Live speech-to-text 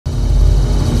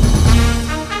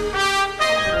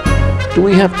Do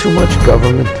we have too much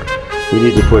government? We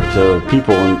need to put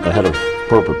people ahead of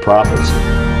corporate profits.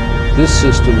 This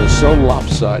system is so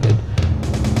lopsided.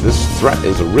 This threat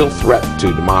is a real threat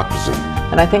to democracy.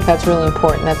 And I think that's really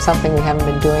important. That's something we haven't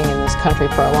been doing in this country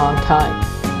for a long time.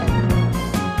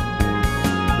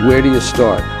 Where do you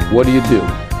start? What do you do?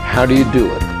 How do you do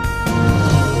it?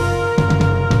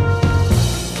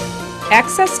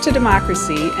 Access to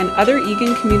Democracy and other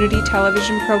Eagan community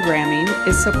television programming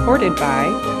is supported by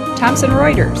Thomson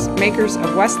Reuters, makers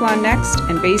of Westlawn Next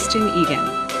and based in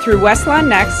Eagan. Through Westlawn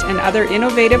Next and other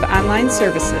innovative online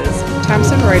services,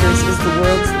 Thomson Reuters is the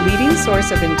world's leading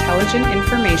source of intelligent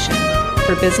information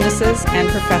for businesses and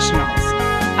professionals.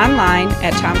 Online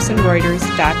at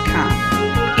thomsonreuters.com.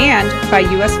 And by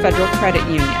U.S. Federal Credit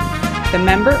Union, the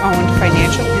member-owned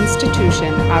financial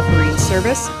institution offering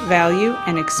service, value,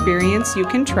 and experience you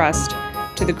can trust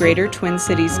to the greater Twin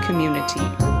Cities community.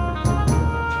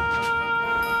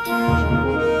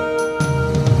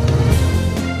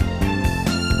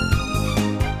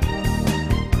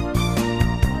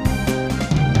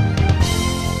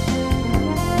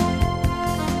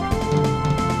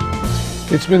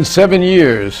 It's been 7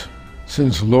 years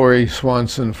since Lori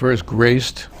Swanson first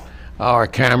graced our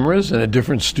cameras in a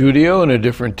different studio in a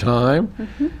different time,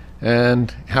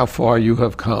 and how far you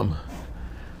have come.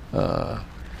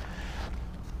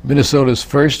 Minnesota's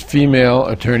first female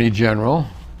Attorney General,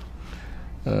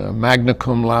 magna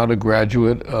cum laude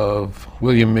graduate of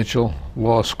William Mitchell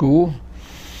Law School,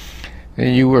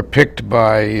 and you were picked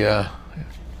by,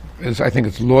 I think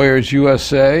it's Lawyers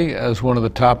USA, as one of the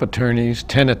top attorneys,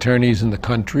 10 attorneys in the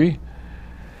country.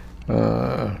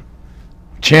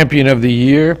 Champion of the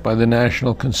Year by the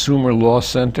National Consumer Law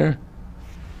Center.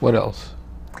 What else?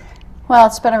 Well,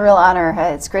 it's been a real honor.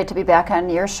 It's great to be back on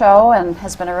your show, and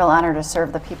has been a real honor to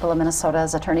serve the people of Minnesota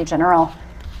as Attorney General.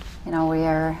 You know, we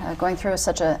are going through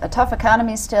such a tough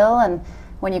economy still, and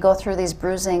when you go through these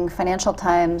bruising financial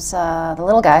times, the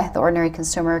little guy, the ordinary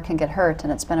consumer, can get hurt,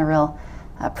 and it's been a real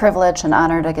privilege and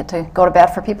honor to get to go to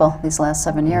bat for people these last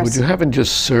 7 years. But you haven't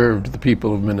just served the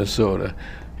people of Minnesota.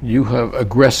 You have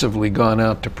aggressively gone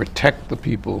out to protect the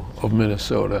people of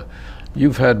Minnesota.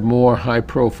 You've had more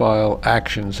high-profile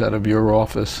actions out of your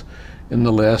office in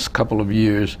the last couple of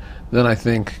years than I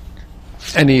think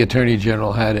any Attorney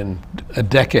General had in a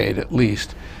decade at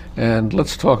least. And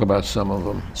let's talk about some of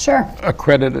them. Sure.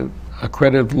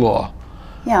 Accredited law.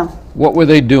 Yeah. What were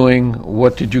they doing?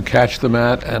 What did you catch them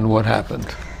at, and what happened?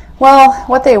 Well,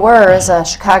 what they were is a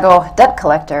Chicago debt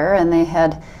collector, and they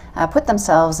had put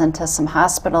themselves into some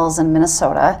hospitals in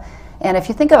Minnesota. And if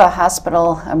you think of a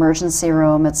hospital emergency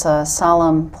room, it's a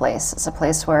solemn place. It's a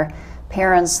place where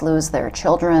parents lose their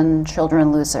children,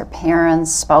 children lose their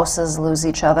parents, spouses lose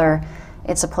each other.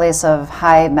 It's a place of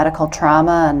high medical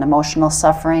trauma and emotional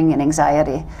suffering and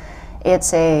anxiety.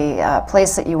 It's a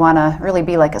place that you want to really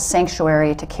be like a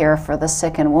sanctuary to care for the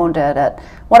sick and wounded at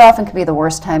what often can be the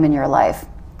worst time in your life.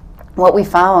 What we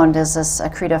found is this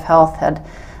Accretive Health had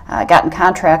gotten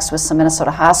contracts with some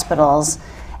Minnesota hospitals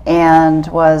and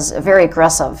was very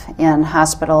aggressive in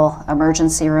hospital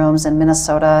emergency rooms in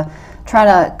Minnesota, trying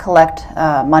to collect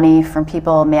money from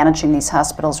people managing these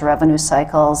hospitals' revenue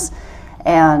cycles.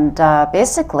 And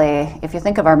basically, if you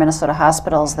think of our Minnesota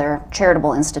hospitals, they're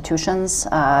charitable institutions.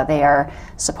 They are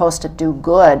supposed to do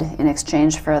good in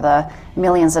exchange for the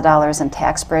millions of dollars in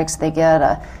tax breaks they get.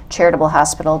 A charitable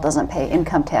hospital doesn't pay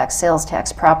income tax, sales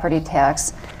tax, property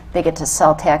tax. They get to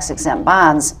sell tax-exempt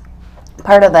bonds.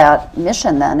 Part of that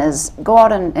mission then is go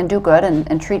out and do good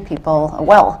and treat people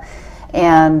well.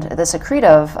 And this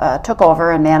Accretive took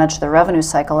over and managed the revenue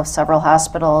cycle of several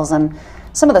hospitals, and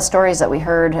some of the stories that we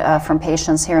heard from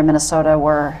patients here in Minnesota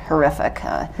were horrific.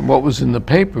 What was in the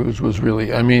papers was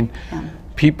really, I mean,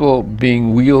 people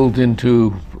being wheeled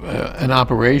into an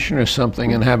operation or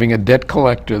something and having a debt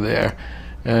collector there.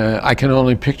 I can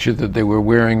only picture that they were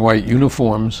wearing white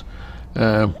uniforms,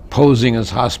 posing as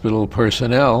hospital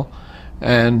personnel,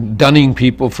 and dunning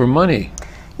people for money.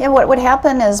 Yeah, what would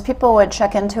happen is people would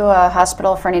check into a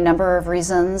hospital for any number of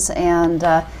reasons, and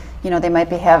you know, they might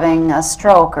be having a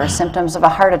stroke or symptoms of a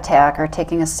heart attack or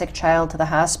taking a sick child to the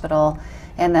hospital.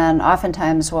 And then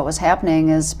oftentimes what was happening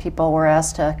is people were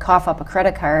asked to cough up a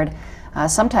credit card,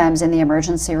 sometimes in the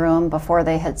emergency room before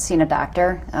they had seen a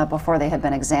doctor, before they had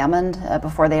been examined,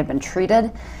 before they had been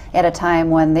treated, at a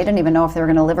time when they didn't even know if they were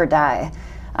going to live or die.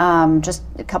 Just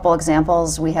a couple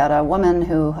examples. We had a woman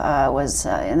who was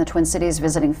in the Twin Cities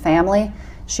visiting family.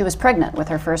 She was pregnant with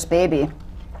her first baby,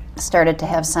 started to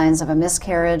have signs of a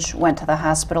miscarriage, went to the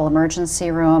hospital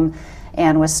emergency room,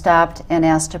 and was stopped and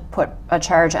asked to put a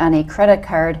charge on a credit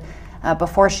card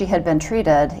before she had been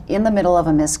treated in the middle of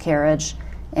a miscarriage,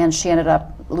 and she ended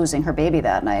up losing her baby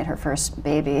that night, her first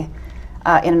baby.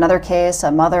 In another case,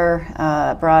 a mother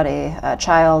brought a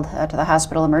child to the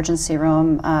hospital emergency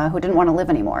room who didn't want to live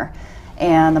anymore.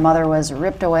 And the mother was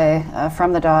ripped away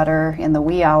from the daughter in the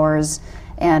wee hours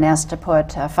and asked to put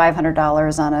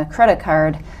 $500 on a credit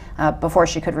card before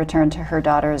she could return to her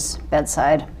daughter's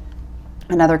bedside.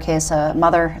 Another case, a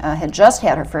mother had just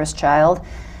had her first child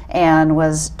and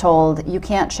was told, you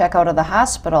can't check out of the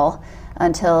hospital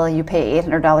until you pay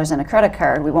 $800 in a credit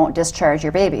card. We won't discharge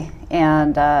your baby.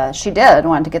 And she did,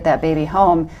 wanted to get that baby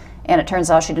home, and it turns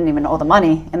out she didn't even owe the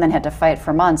money and then had to fight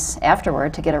for months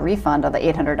afterward to get a refund of the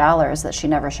 $800 that she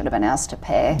never should have been asked to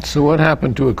pay. So what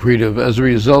happened to Accretive as a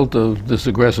result of this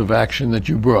aggressive action that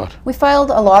you brought? We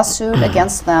filed a lawsuit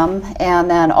against them, and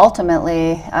then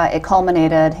ultimately it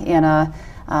culminated in a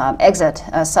exit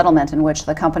settlement in which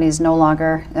the company is no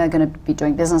longer going to be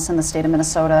doing business in the state of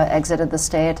Minnesota, exited the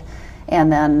state,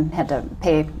 and then had to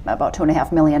pay about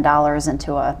 $2.5 million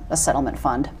into a settlement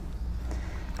fund.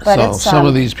 But so some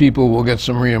of these people will get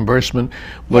some reimbursement,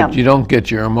 but you don't get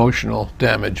your emotional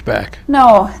damage back.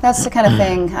 No, that's the kind of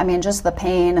thing. I mean, just the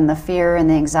pain and the fear and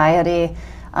the anxiety.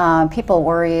 People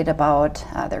worried about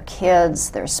their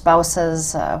kids, their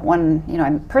spouses.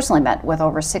 I personally met with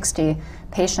over 60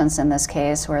 patients in this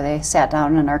case where they sat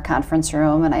down in our conference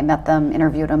room and I met them,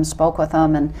 interviewed them, spoke with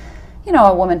them, and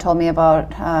a woman told me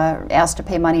about asked to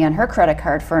pay money on her credit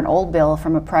card for an old bill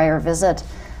from a prior visit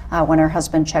when her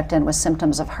husband checked in with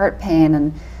symptoms of heart pain,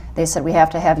 and they said, we have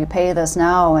to have you pay this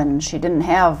now, and she didn't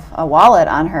have a wallet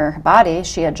on her body.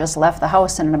 She had just left the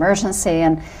house in an emergency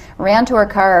and ran to her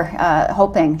car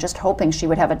hoping she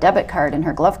would have a debit card in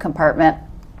her glove compartment,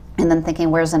 and then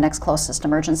thinking, where's the next closest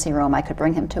emergency room I could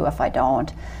bring him to if I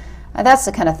don't? That's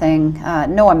the kind of thing.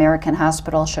 No American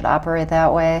hospital should operate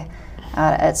that way.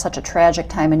 At such a tragic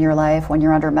time in your life when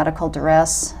you're under medical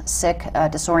duress, sick,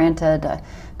 disoriented.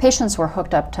 Patients were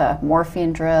hooked up to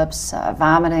morphine drips,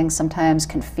 vomiting, sometimes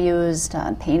confused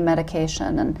on pain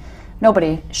medication, and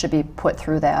nobody should be put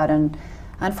through that. And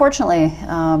unfortunately,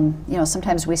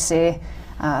 sometimes we see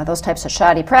those types of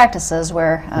shoddy practices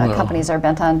where companies are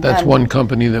bent on... That's one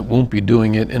company that won't be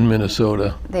doing it in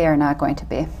Minnesota. They are not going to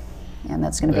be. And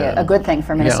that's going to be a good thing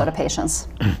for Minnesota patients.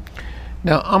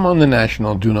 Now, I'm on the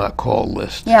national do not call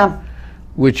list. Yeah.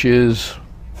 Which is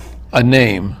a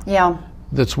name. Yeah.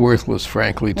 That's worthless,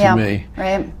 frankly, to me.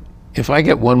 Right. If I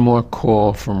get one more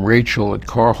call from Rachel at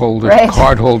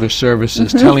Cardholder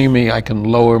Services telling me I can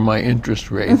lower my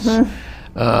interest rates,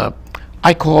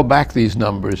 I call back these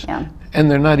numbers,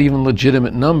 and they're not even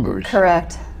legitimate numbers.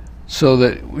 Correct. So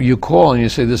that you call and you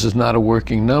say, this is not a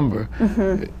working number.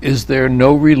 Is there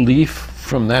no relief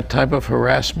from that type of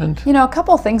harassment? A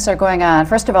couple things are going on.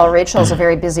 First of all, Rachel's a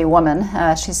very busy woman.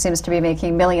 She seems to be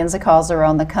making millions of calls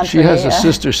around the country. She has a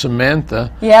sister,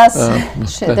 Samantha. Yes,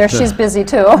 she's busy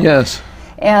too. Yes.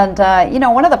 And,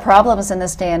 one of the problems in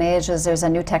this day and age is there's a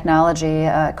new technology,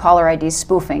 caller ID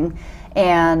spoofing.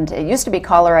 And it used to be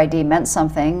caller ID meant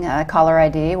something. Caller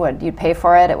ID, you'd pay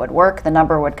for it, it would work, the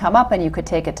number would come up, and you could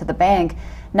take it to the bank.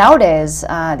 Nowadays,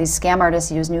 these scam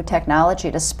artists use new technology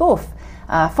to spoof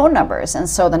phone numbers. And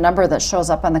so the number that shows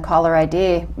up on the caller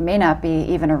ID may not be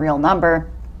even a real number.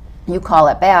 You call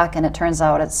it back, and it turns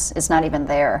out it's not even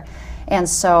there. And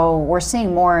so we're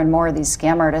seeing more and more of these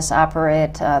scam artists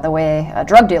operate the way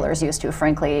drug dealers used to,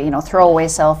 frankly, throw away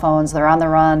cell phones, they're on the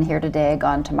run, here today,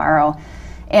 gone tomorrow.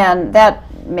 And that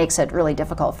makes it really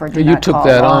difficult for do not call You took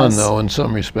that laws. on, though, in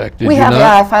some respect, did we you have, not?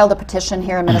 Yeah. I filed a petition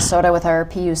here in Minnesota with our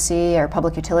PUC, our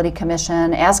Public Utility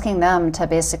Commission, asking them to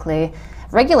basically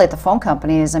regulate the phone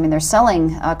companies. I mean, they're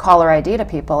selling caller ID to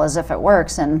people as if it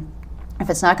works, and if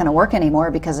it's not going to work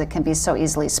anymore because it can be so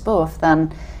easily spoofed,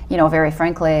 then, very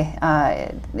frankly,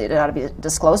 it ought to be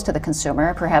disclosed to the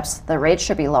consumer. Perhaps the rates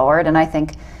should be lowered, and I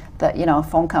think that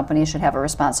phone companies should have a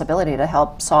responsibility to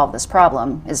help solve this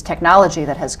problem. Is technology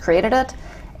that has created it,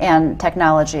 and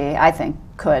technology, I think,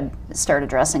 could start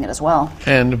addressing it as well.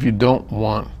 And if you don't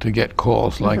want to get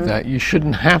calls like that, you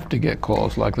shouldn't have to get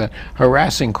calls like that.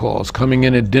 Harassing calls coming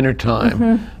in at dinner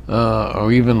time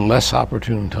or even less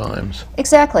opportune times.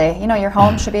 Exactly. Your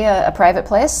home should be a private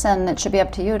place, and it should be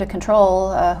up to you to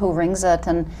control who rings it.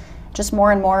 And just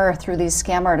more and more through these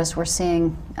scam artists, we're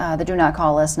seeing the do not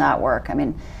call list not work. I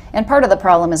mean, and part of the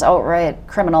problem is outright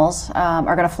criminals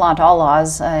are going to flaunt all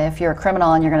laws. If you're a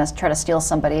criminal and you're going to try to steal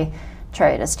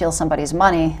somebody's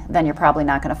money, then you're probably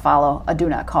not going to follow a do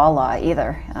not call law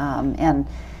either. And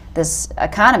this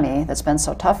economy that's been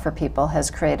so tough for people has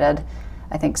created,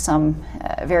 I think, some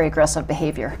very aggressive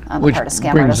behavior on the part of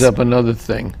scam artists. Which brings up another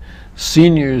thing.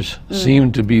 Seniors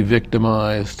seem to be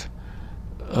victimized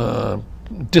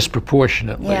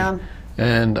disproportionately. Yeah.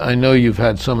 And I know you've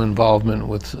had some involvement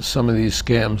with some of these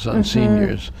scams on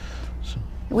seniors.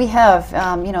 We have,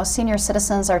 senior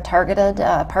citizens are targeted.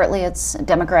 Partly it's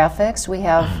demographics. We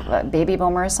have baby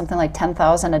boomers, something like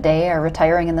 10,000 a day are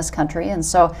retiring in this country, and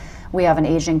so we have an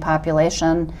aging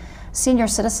population. Senior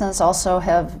citizens also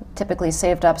have typically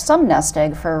saved up some nest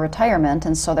egg for retirement,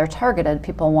 and so they're targeted.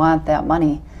 People want that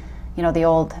money. You know, the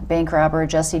old bank robber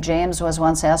Jesse James was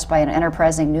once asked by an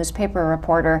enterprising newspaper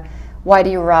reporter, "Why do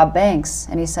you rob banks?"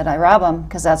 And he said, "I rob them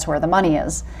because that's where the money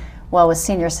is." Well, with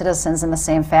senior citizens in the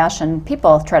same fashion,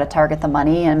 people try to target the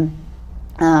money, and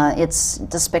it's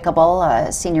despicable.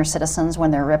 Senior citizens,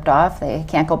 when they're ripped off, they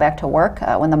can't go back to work.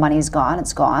 When the money's gone,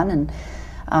 it's gone.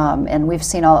 And we've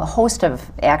seen a host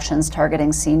of actions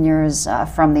targeting seniors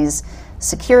from these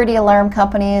security alarm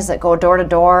companies that go door to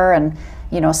door and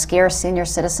scare senior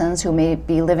citizens who may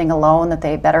be living alone that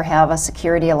they better have a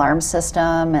security alarm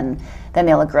system, and then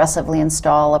they'll aggressively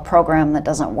install a program that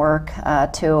doesn't work,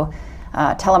 to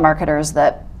telemarketers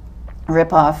that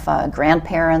rip off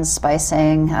grandparents by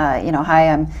saying,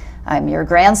 "Hi, I'm your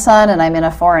grandson and I'm in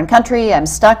a foreign country, I'm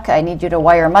stuck, I need you to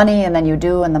wire money," and then you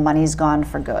do and the money's gone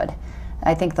for good.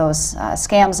 I think those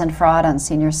scams and fraud on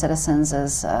senior citizens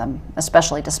is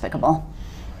especially despicable.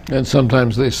 And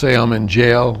sometimes they say, "I'm in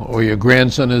jail," or "Your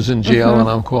grandson is in jail and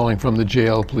I'm calling from the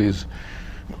jail, please."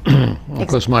 Of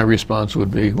course, my response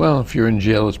would be, "Well, if you're in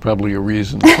jail, it's probably a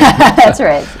reason." That's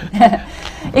right.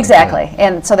 Exactly.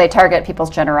 And so they target people's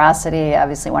generosity,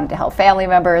 obviously wanting to help family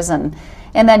members, and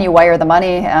then you wire the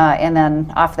money, and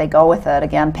then off they go with it,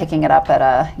 again, picking it up at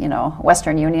a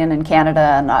Western Union in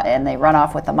Canada, and they run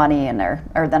off with the money, and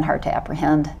are then hard to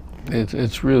apprehend.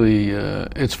 It's really,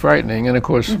 it's frightening. And of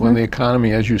course, when the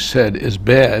economy, as you said, is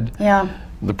bad,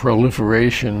 the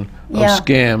proliferation of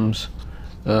scams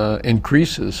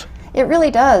increases. It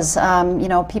really does.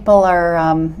 People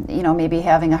are, maybe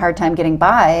having a hard time getting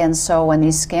by, and so when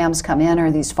these scams come in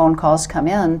or these phone calls come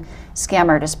in, scam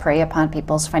artists prey upon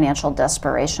people's financial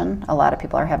desperation. A lot of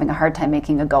people are having a hard time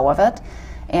making a go of it,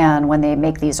 and when they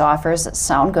make these offers that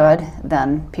sound good,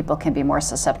 then people can be more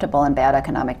susceptible in bad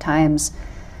economic times.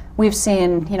 We've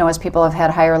seen, as people have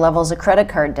had higher levels of credit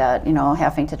card debt,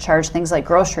 having to charge things like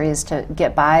groceries to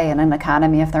get by in an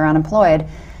economy if they're unemployed.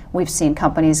 We've seen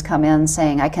companies come in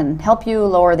saying, "I can help you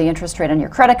lower the interest rate on your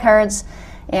credit cards,"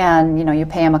 and you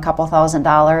pay them a couple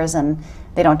 $1,000s and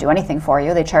they don't do anything for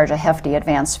you. They charge a hefty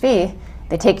advance fee.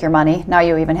 They take your money. Now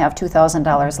you even have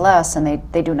 $2,000 less, and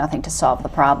they do nothing to solve the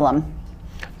problem.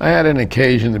 I had an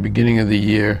occasion at the beginning of the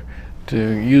year to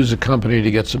use a company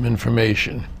to get some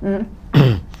information.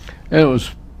 And it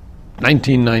was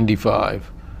 1995.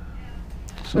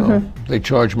 So they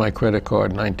charged my credit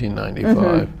card in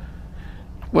 1995.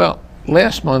 Well,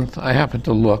 last month I happened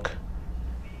to look,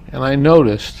 and I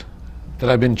noticed that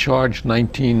I've been charged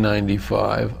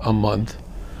 $19.95 a month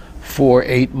for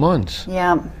 8 months.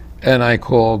 Yeah. And I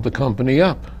called the company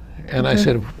up, and I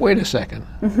said, "Wait a second,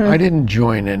 I didn't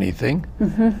join anything.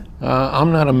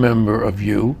 I'm not a member of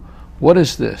you. What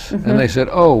is this?" And they said,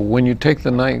 "Oh, when you take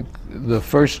the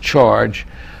first charge,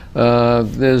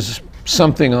 there's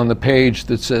something on the page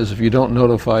that says if you don't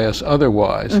notify us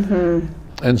otherwise."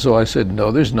 And so I said,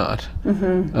 "No, there's not."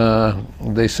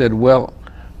 They said, "Well,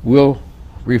 we'll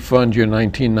refund your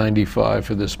 $19.95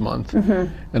 for this month."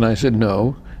 And I said,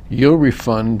 "No, you'll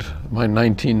refund my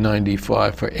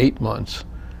 $19.95 for 8 months.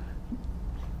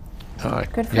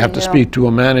 Good for you have to speak to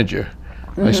a manager."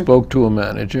 I spoke to a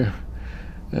manager.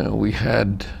 We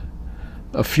had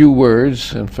a few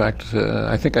words. In fact,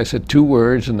 I think I said 2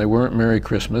 words, and they weren't "Merry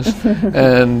Christmas."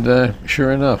 And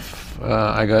sure enough,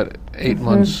 I got 8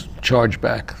 months charge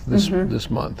back this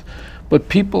month. But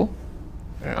people,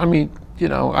 I mean,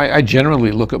 I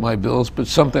generally look at my bills, but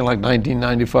something like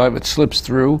 $19.95, it slips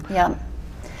through. Yeah.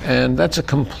 And that's a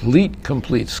complete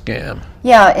scam.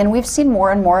 Yeah, and we've seen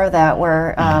more and more of that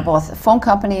where both phone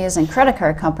companies and credit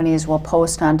card companies will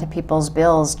post onto people's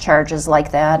bills charges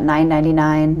like that,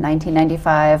 $9.99,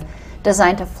 $19.95,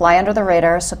 designed to fly under the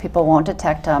radar so people won't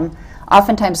detect them.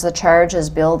 Oftentimes the charge is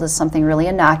billed as something really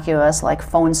innocuous like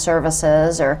phone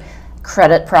services or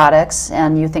credit products,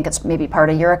 and you think it's maybe part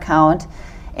of your account.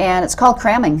 And it's called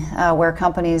cramming, where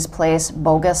companies place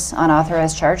bogus,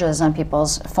 unauthorized charges on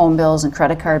people's phone bills and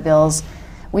credit card bills.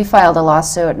 We filed a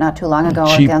lawsuit not too long ago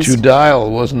Cheap against... to Dial,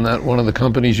 wasn't that one of the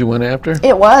companies you went after?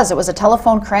 It was. It was a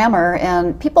telephone crammer,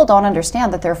 and people don't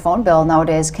understand that their phone bill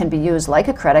nowadays can be used like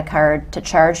a credit card to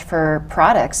charge for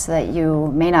products that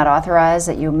you may not authorize,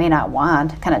 that you may not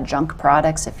want, kind of junk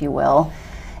products, if you will.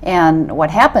 And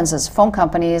what happens is phone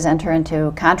companies enter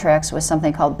into contracts with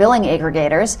something called billing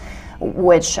aggregators,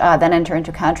 which then enter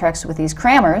into contracts with these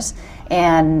crammers.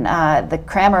 And the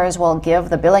crammers will give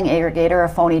the billing aggregator a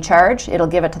phony charge. It'll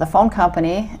give it to the phone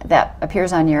company that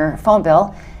appears on your phone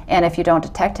bill. And if you don't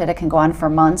detect it, it can go on for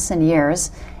months and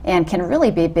years and can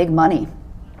really be big money.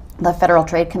 The Federal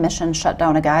Trade Commission shut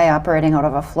down a guy operating out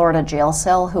of a Florida jail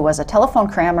cell who was a telephone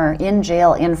crammer in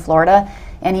jail in Florida,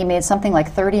 and he made something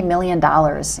like $30 million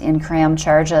in cram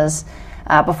charges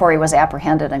before he was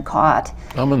apprehended and caught.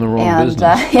 I'm in the wrong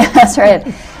business. Yeah, that's right.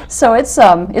 So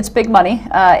it's big money,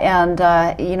 and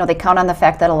you know, they count on the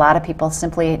fact that a lot of people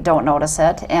simply don't notice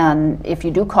it, and if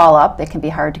you do call up, it can be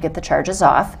hard to get the charges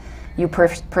off. You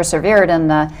persevered and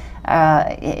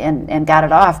got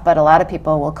it off, but a lot of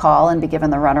people will call and be given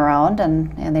the runaround,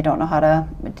 and they don't know how to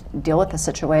deal with the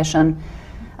situation.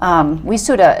 We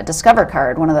sued a Discover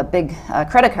Card, one of the big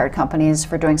credit card companies,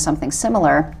 for doing something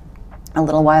similar a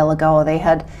little while ago. They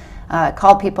had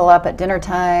called people up at dinner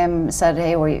time, said,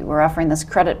 hey, we're offering this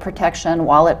credit protection,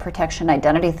 wallet protection,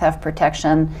 identity theft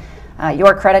protection.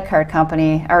 Your credit card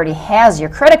company already has your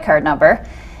credit card number,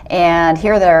 and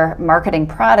here they're marketing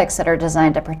products that are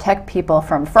designed to protect people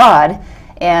from fraud.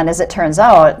 And as it turns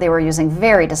out, they were using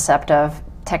very deceptive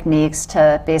techniques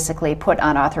to basically put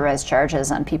unauthorized charges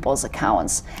on people's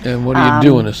accounts. And what do you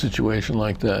do in a situation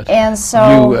like that? And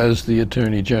so, you as the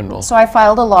Attorney General. So I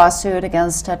filed a lawsuit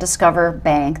against Discover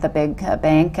Bank, the big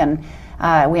bank, and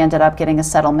we ended up getting a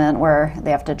settlement where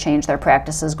they have to change their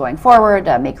practices going forward,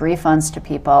 make refunds to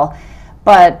people.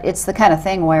 But it's the kind of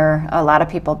thing where a lot of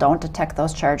people don't detect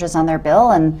those charges on their bill,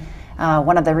 and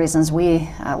one of the reasons we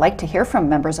like to hear from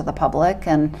members of the public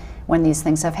and when these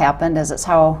things have happened is it's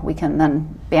how we can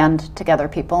then band together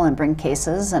people and bring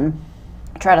cases and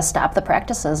try to stop the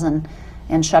practices and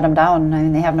shut them down. I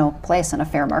mean, they have no place in a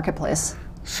fair marketplace.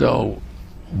 So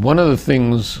one of the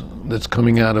things that's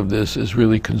coming out of this is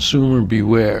really consumer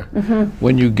beware. Mm-hmm.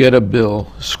 When you get a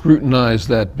bill, scrutinize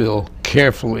that bill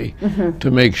carefully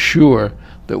to make sure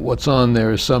that what's on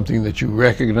there is something that you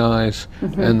recognize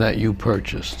and that you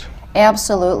purchased.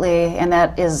 Absolutely, and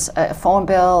that is a phone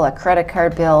bill, a credit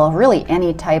card bill, really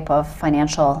any type of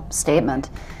financial statement.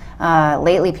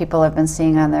 Lately, people have been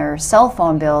seeing on their cell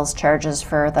phone bills charges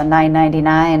for the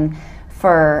 $9.99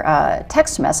 for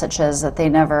text messages that they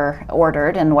never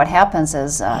ordered. And what happens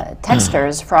is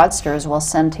texters, fraudsters, will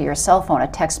send to your cell phone a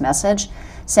text message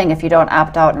saying, if you don't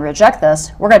opt out and reject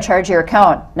this, we're going to charge your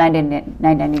account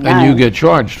 $9.99. And you get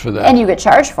charged for that. And you get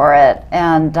charged for it,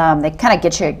 and they kind of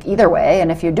get you either way.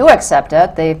 And if you do accept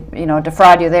it, they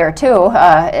defraud you there too.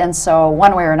 And so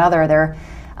one way or another, they're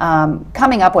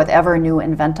coming up with ever new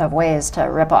inventive ways to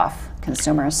rip off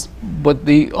consumers. But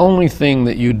the only thing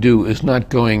that you do is not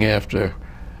going after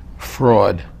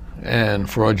fraud and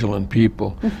fraudulent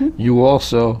people. You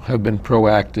also have been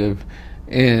proactive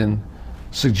in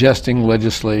suggesting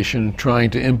legislation, trying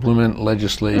to implement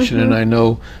legislation, and I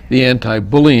know the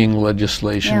anti-bullying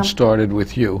legislation started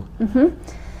with you.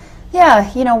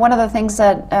 Yeah, one of the things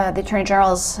that the Attorney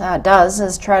General does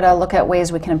is try to look at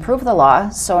ways we can improve the law,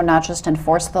 so not just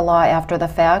enforce the law after the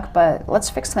fact, but let's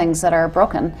fix things that are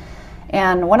broken.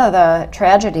 And one of the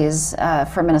tragedies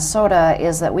for Minnesota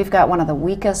is that we've got one of the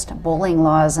weakest bullying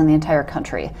laws in the entire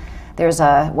country. There's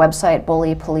a website,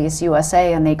 Bully Police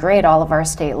USA, and they grade all of our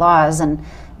state laws, and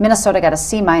Minnesota got a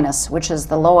C-, which is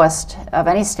the lowest of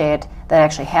any state that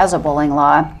actually has a bullying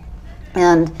law.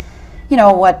 And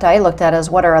what I looked at is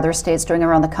what are other states doing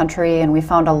around the country, and we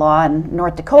found a law in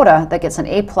North Dakota that gets an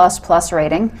A++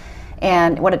 rating.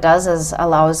 And what it does is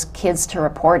allows kids to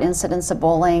report incidents of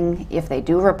bullying. If they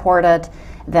do report it,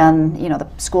 then the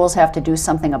schools have to do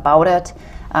something about it.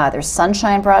 There's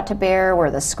sunshine brought to bear, where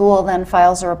the school then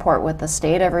files a report with the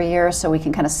state every year, so we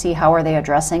can kind of see how are they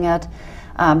addressing it,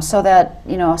 so that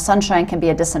sunshine can be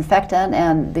a disinfectant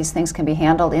and these things can be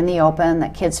handled in the open,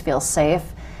 that kids feel safe.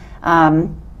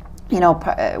 When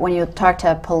you talk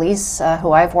to police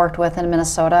who I've worked with in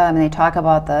Minnesota, I mean, they talk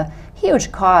about the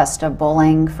huge cost of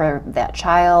bullying for that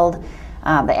child.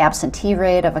 The absentee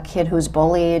rate of a kid who's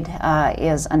bullied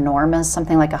is enormous,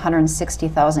 something like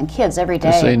 160,000 kids every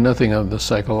day. To say nothing of the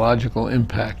psychological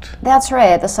impact. That's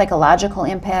right, the psychological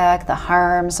impact, the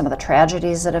harm, some of the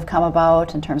tragedies that have come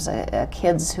about in terms of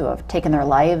kids who have taken their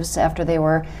lives after they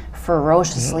were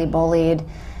ferociously bullied.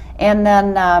 And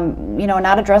then,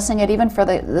 not addressing it even for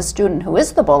the student who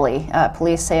is the bully.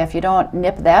 Police say if you don't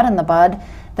nip that in the bud,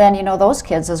 then, those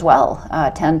kids as well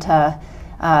tend to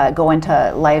go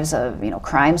into lives of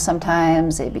crime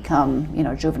sometimes. They become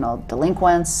juvenile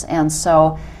delinquents, and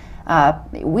so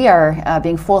we are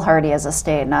being foolhardy as a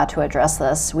state not to address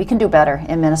this. We can do better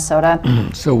in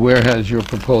Minnesota. So where has your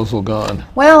proposal gone?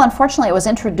 Well, unfortunately, it was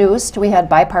introduced. We had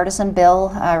bipartisan bill.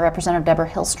 Representative Deborah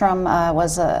Hillstrom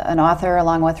was an author,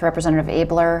 along with Representative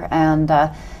Abler, and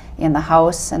in the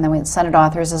House, and then we had Senate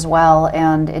authors as well.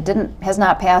 And it has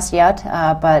not passed yet,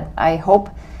 but I hope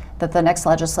that the next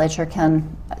legislature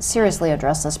can seriously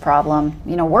address this problem.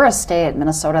 You know, we're a state,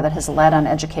 Minnesota, that has led on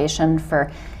education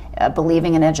for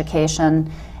believing in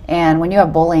education, and when you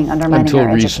have bullying undermining our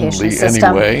education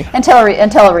system,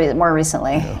 anyway. More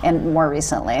recently, and more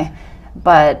recently.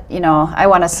 But you know, I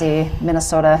want to see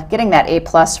Minnesota getting that A+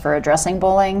 for addressing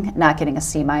bullying, not getting a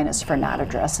C- for not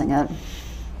addressing it.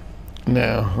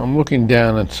 Now, I'm looking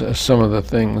down at some of the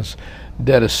things: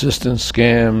 debt assistance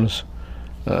scams,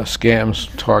 scams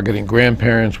targeting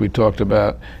grandparents. We talked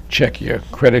about check your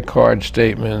credit card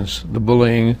statements, the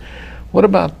bullying. What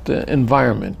about the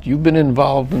environment? You've been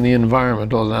involved in the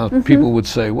environment. Now people would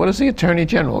say, what has the Attorney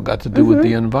General got to do with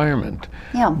the environment?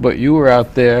 Yeah. But you were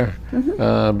out there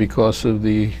because of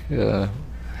the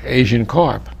Asian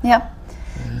carp. Yeah.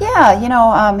 Yeah, you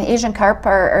know, Asian carp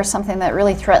are something that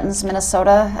really threatens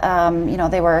Minnesota. You know,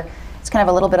 it's kind of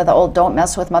a little bit of the old don't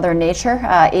mess with Mother Nature.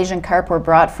 Asian carp were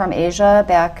brought from Asia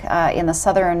back in the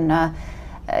southern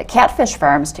catfish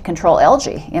farms to control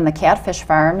algae in the catfish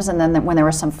farms, and then when there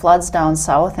were some floods down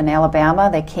south in Alabama,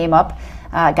 they came up,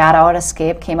 got out,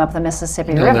 escaped, came up the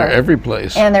Mississippi River. They're every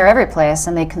place. And they're every place,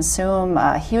 and they consume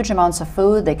huge amounts of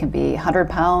food. They can be 100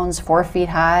 pounds, 4 feet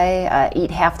high,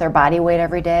 eat half their body weight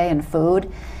every day in food.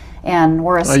 And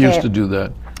we're a state. I used to do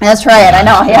that. That's right, I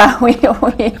know, yeah,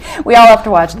 we all have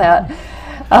to watch that.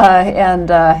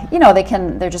 You know,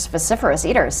 they're just vociferous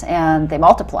eaters, and they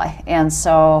multiply. And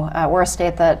so we're a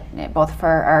state that, both for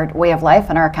our way of life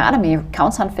and our economy,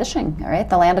 counts on fishing, all right?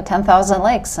 The land of 10,000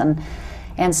 lakes.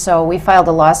 And so we filed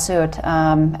a lawsuit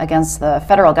against the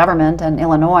federal government in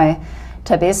Illinois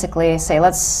to basically say,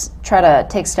 let's try to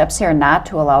take steps here not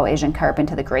to allow Asian carp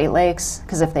into the Great Lakes,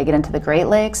 because if they get into the Great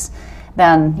Lakes,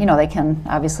 then, you know, they can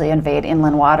obviously invade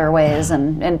inland waterways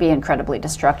and be incredibly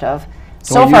destructive.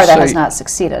 So far, that has not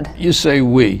succeeded. You say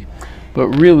we, but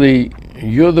really,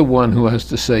 you're the one who has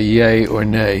to say yay or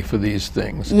nay for these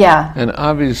things. Yeah. And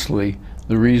obviously,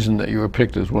 the reason that you were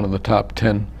picked as one of the top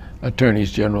 10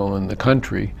 attorneys general in the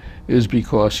country is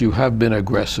because you have been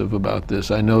aggressive about this.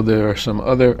 I know there are some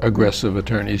other aggressive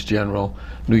attorneys general,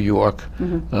 New York,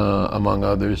 among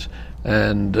others,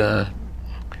 and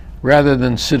rather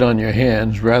than sit on your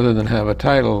hands, rather than have a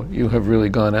title, you have really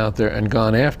gone out there and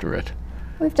gone after it.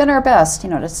 We've done our best, you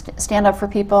know, to stand up for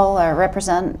people,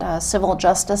 represent civil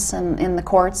justice in the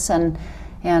courts, and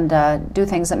do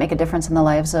things that make a difference in the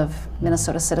lives of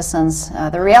Minnesota citizens.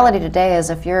 The reality today is,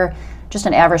 if you're just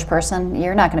an average person,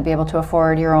 you're not going to be able to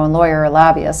afford your own lawyer or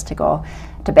lobbyist to go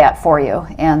to bat for you.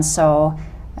 And so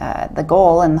the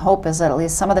goal and hope is that at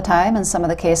least some of the time, in some of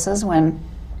the cases, when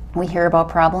we hear about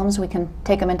problems, we can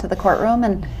take them into the courtroom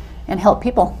and help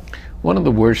people. One of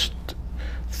the worst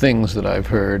things that I've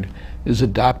heard is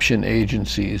adoption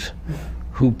agencies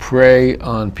who prey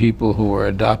on people who are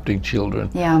adopting children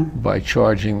by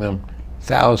charging them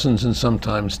thousands and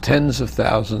sometimes tens of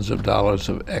thousands of dollars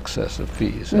of excessive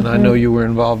fees. And I know you were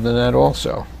involved in that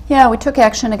also. Yeah, we took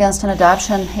action against an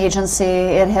adoption agency.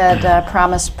 It had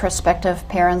promised prospective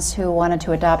parents who wanted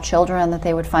to adopt children that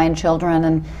they would find children,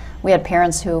 and we had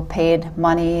parents who paid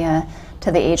money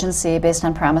to the agency based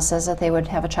on promises that they would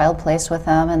have a child placed with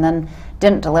them, and then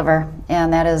didn't deliver.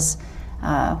 And that is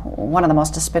one of the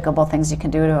most despicable things you can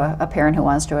do to a parent who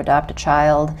wants to adopt a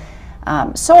child.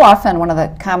 So often, one of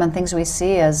the common things we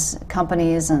see is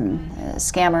companies and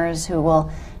scammers who will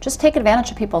just take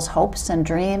advantage of people's hopes and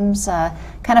dreams,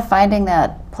 kind of finding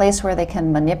that place where they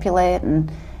can manipulate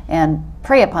and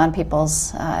prey upon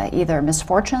people's either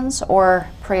misfortunes or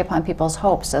prey upon people's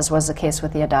hopes, as was the case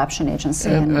with the adoption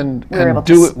agency. And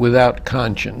do it without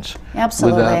conscience.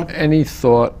 Absolutely. Without any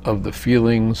thought of the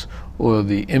feelings or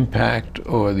the impact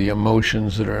or the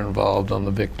emotions that are involved on the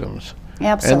victims.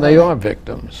 Absolutely. And they are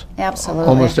victims. Absolutely.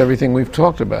 Almost everything we've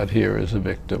talked about here is a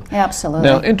victim. Absolutely.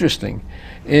 Now, interesting,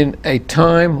 in a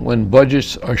time when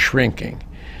budgets are shrinking,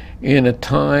 in a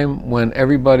time when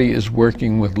everybody is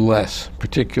working with less,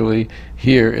 particularly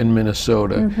here in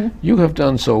Minnesota, you have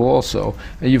done so also.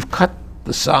 And you've cut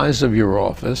the size of your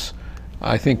office.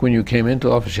 I think when you came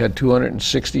into office, you had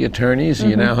 260 attorneys,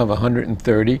 and you now have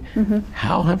 130.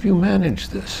 How have you managed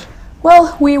this?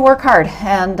 Well, we work hard,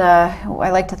 and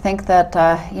I like to think that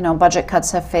budget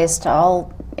cuts have faced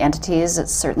all entities.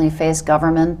 It's certainly faced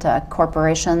government,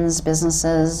 corporations,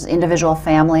 businesses, individual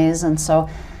families, and so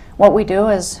what we do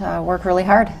is work really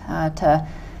hard to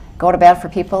go to bat for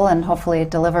people and hopefully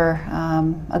deliver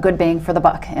a good bang for the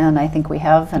buck, and I think we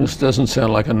have. And This doesn't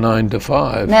sound like a 9 to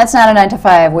 5. that's not a 9 to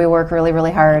 5. We work really,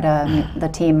 really hard. The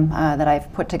team that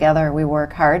I've put together, we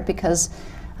work hard because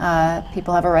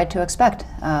people have a right to expect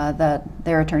that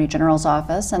their Attorney General's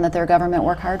office and that their government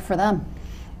work hard for them.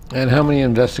 And how many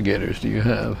investigators do you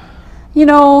have? You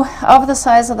know, of the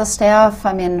size of the staff,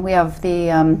 I mean, we have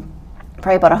the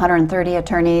probably about 130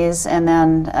 attorneys, and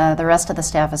then the rest of the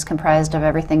staff is comprised of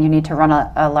everything you need to run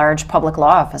a large public law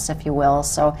office, if you will.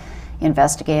 So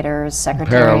investigators,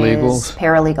 secretaries,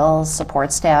 paralegals,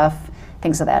 support staff,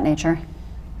 things of that nature.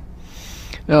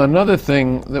 Now, another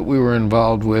thing that we were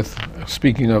involved with,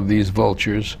 speaking of these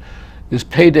vultures, is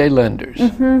payday lenders.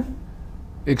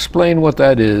 Explain what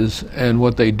that is and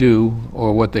what they do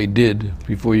or what they did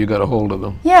before you got a hold of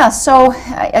them. Yeah, so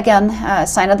again,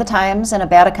 sign of the times. In a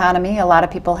bad economy, a lot of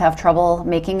people have trouble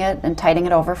making it and tiding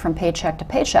it over from paycheck to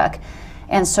paycheck.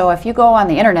 And so if you go on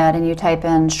the internet and you type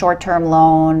in short-term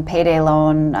loan, payday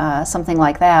loan, something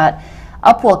like that,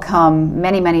 up will come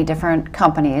many, many different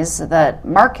companies that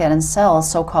market and sell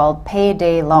so-called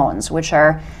payday loans, which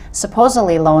are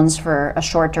supposedly loans for a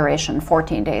short duration,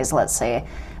 14 days, let's say,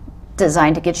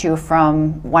 designed to get you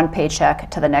from one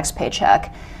paycheck to the next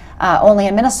paycheck. Only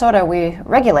in Minnesota we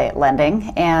regulate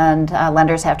lending, and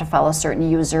lenders have to follow certain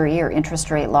usury or interest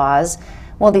rate laws.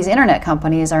 Well, these internet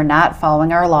companies are not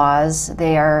following our laws.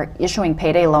 They are issuing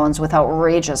payday loans with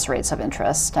outrageous rates of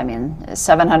interest. I mean,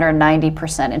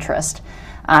 790% interest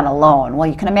on a loan. Well,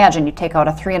 you can imagine you take out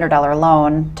a $300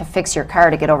 loan to fix your car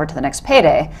to get over to the next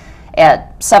payday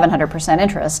at 700%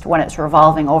 interest. When it's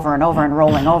revolving over and over and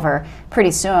rolling over,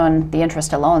 pretty soon the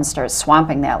interest alone starts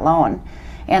swamping that loan.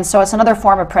 And so it's another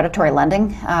form of predatory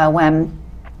lending when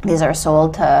these are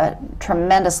sold to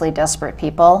tremendously desperate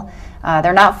people.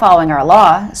 They're not following our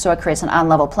law, so it creates an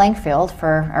on-level playing field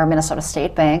for our Minnesota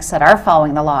state banks that are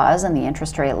following the laws and the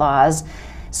interest rate laws.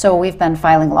 So we've been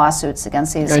filing lawsuits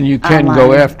against these. And you can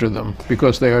go after them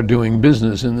because they are doing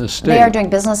business in this state. They are doing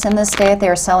business in this state. They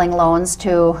are selling loans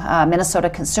to Minnesota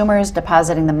consumers,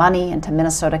 depositing the money into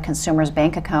Minnesota consumers'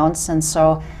 bank accounts, and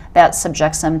so that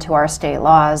subjects them to our state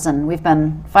laws. And we've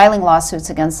been filing lawsuits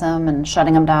against them and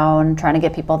shutting them down, trying to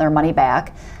get people their money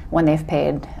back when they've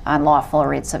paid unlawful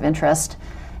rates of interest.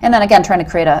 And then again, trying to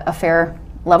create a fair,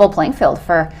 level playing field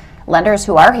for lenders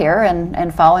who are here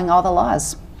and following all the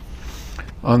laws.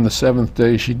 On the seventh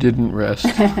day, she didn't rest.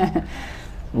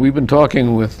 We've been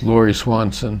talking with Lori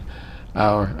Swanson,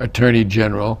 our Attorney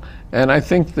General, and I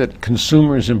think that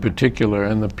consumers in particular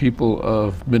and the people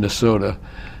of Minnesota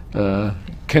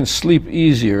can sleep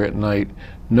easier at night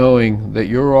knowing that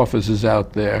your office is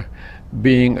out there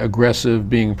being aggressive,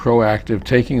 being proactive,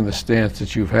 taking the stance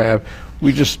that you have.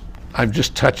 I've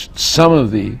just touched some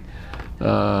of the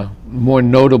more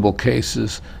notable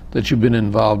cases that you've been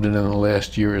involved in the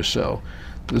last year or so.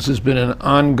 This has been an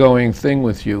ongoing thing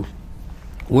with you.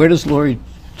 Where does Lori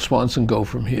Swanson go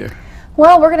from here?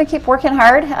 Well, we're going to keep working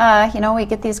hard. You know, we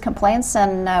get these complaints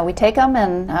and we take them,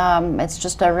 and it's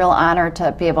just a real honor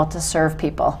to be able to serve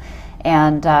people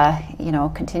and, you know,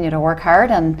 continue to work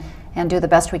hard and do the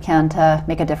best we can to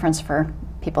make a difference for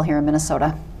people here in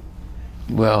Minnesota.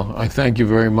 Well, I thank you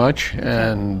very much,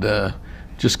 and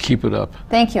just keep it up.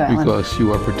 Thank you, Alan. Because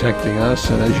you are protecting us,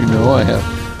 and as you know, I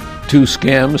have 2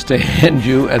 scams to hand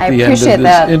you at the end of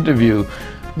this interview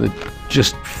that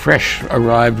just fresh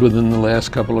arrived within the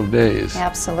last couple of days.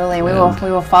 Absolutely. We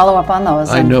will follow up on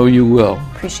those. I know you will.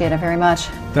 Appreciate it very much.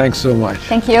 Thanks so much.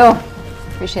 Thank you.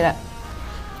 Appreciate it.